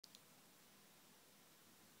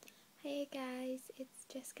Hey guys, it's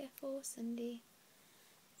Jessica for Sunday.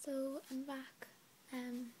 So I'm back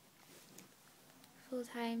full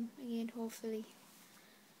time again, hopefully.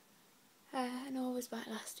 I know I was back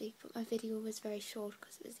last week, but my video was very short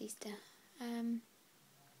because it was Easter.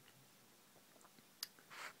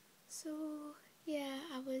 So yeah,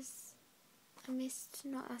 I missed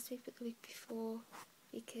not last week but the week before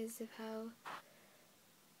because of how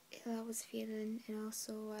ill I was feeling, and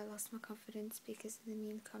also I lost my confidence because of the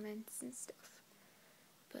mean comments and stuff.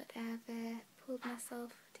 But I've pulled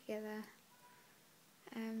myself together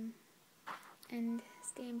and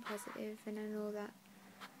staying positive, and I know that,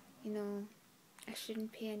 I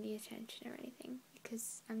shouldn't pay any attention or anything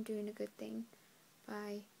because I'm doing a good thing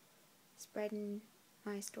by spreading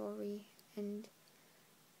my story and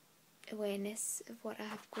awareness of what I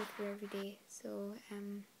have to go through every day. So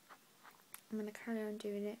I'm going to carry on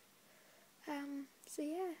doing it.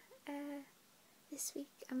 This week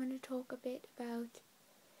I'm going to talk a bit about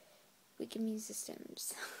weak immune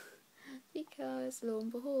systems because lo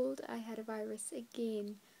and behold I had a virus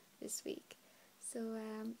again this week. So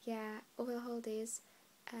over the holidays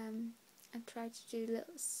I tried to do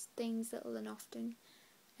little things little and often,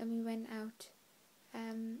 and we went out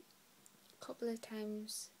a couple of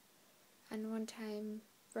times, and one time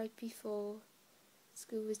right before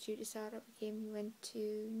school was due to start up again we went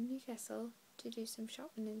to Newcastle to do some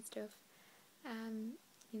shopping and stuff,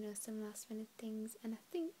 some last minute things, and I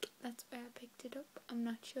think that's where I picked it up. I'm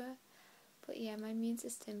not sure, but yeah, my immune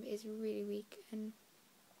system is really weak, and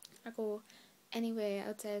I go anywhere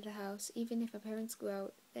outside of the house, even if my parents go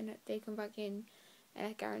out, then they come back in, and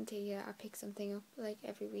I guarantee you I pick something up like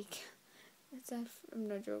every week. I'm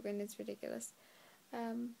not joking, it's ridiculous.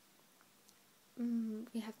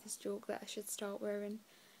 We have this joke that I should start wearing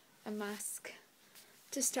a mask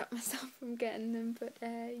to stop myself from getting them, but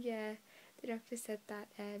the doctor said that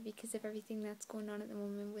because of everything that's going on at the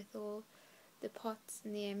moment with all the POTS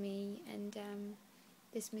and the ME and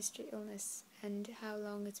this mystery illness and how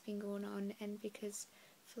long it's been going on, and because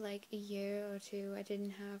for like a year or two I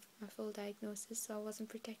didn't have my full diagnosis, so I wasn't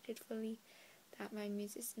protected fully, that my immune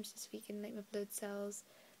system's just weak, and like my blood cells,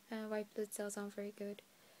 white blood cells aren't very good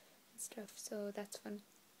and stuff, so that's fun.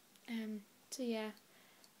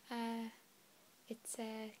 It's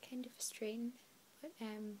kind of frustrating, but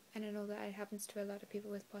and I know that it happens to a lot of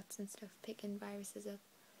people with POTS and stuff, picking viruses up,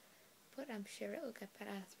 but I'm sure it'll get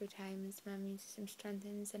better through time as my immune system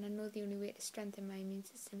strengthens, and I know the only way to strengthen my immune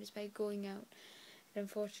system is by going out and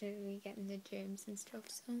unfortunately getting the germs and stuff.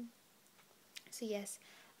 So yes,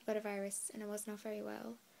 I got a virus and I was not very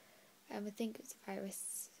well. I think it was a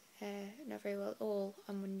virus, not very well at all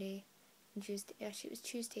on Monday and Tuesday. Actually it was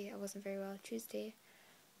Tuesday I wasn't very well, Tuesday.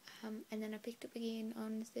 And then I picked up again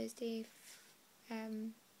on Thursday,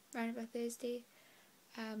 around about Thursday,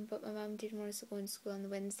 but my mum didn't want us to go in school on the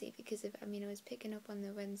Wednesday because of, I was picking up on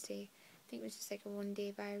the Wednesday. I think it was just like a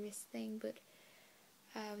one-day virus thing, but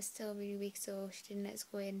I was still really weak, so she didn't let us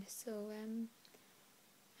go in. So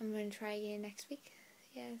I'm going to try again next week.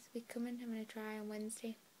 Yeah, this week coming, I'm going to try on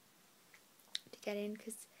Wednesday to get in,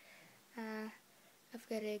 because I've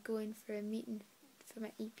got to go in for a meeting for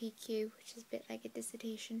my EPQ, which is a bit like a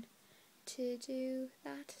dissertation, to do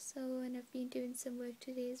that. So, and I've been doing some work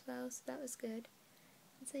today as well, so that was good.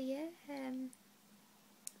 And so yeah,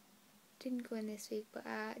 didn't go in this week, but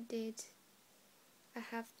I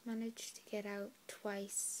have managed to get out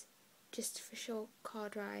twice, just for short car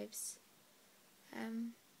drives,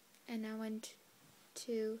 and I went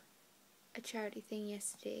to a charity thing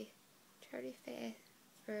yesterday, charity fair,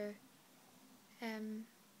 for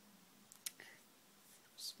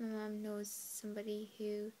my mum knows somebody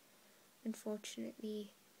who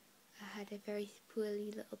unfortunately had a very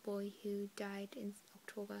poorly little boy who died in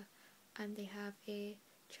October, and they have a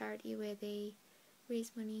charity where they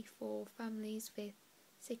raise money for families with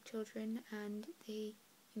sick children, and they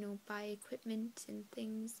buy equipment and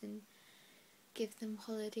things and give them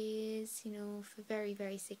holidays for very,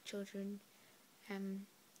 very sick children,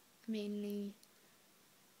 mainly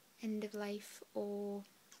end of life or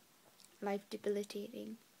life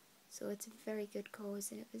debilitating. So it's a very good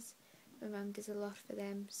cause, and my mum does a lot for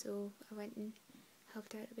them, so I went and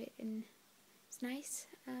helped out a bit, and it's nice.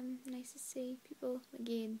 Nice to see people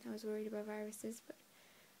again. I was worried about viruses, but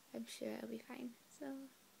I'm sure it'll be fine. So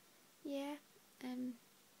yeah,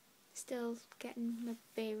 still getting my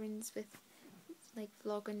bearings with like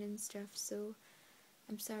vlogging and stuff, so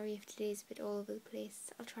I'm sorry if today's a bit all over the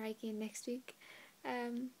place. I'll try again next week.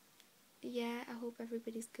 I hope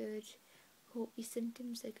everybody's good. Hope your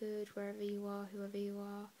symptoms are good wherever you are, whoever you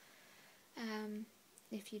are,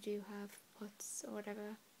 if you do have POTS or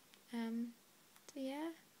whatever.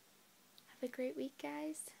 have a great week,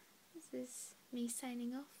 guys. This is me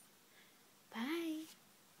signing off. Bye.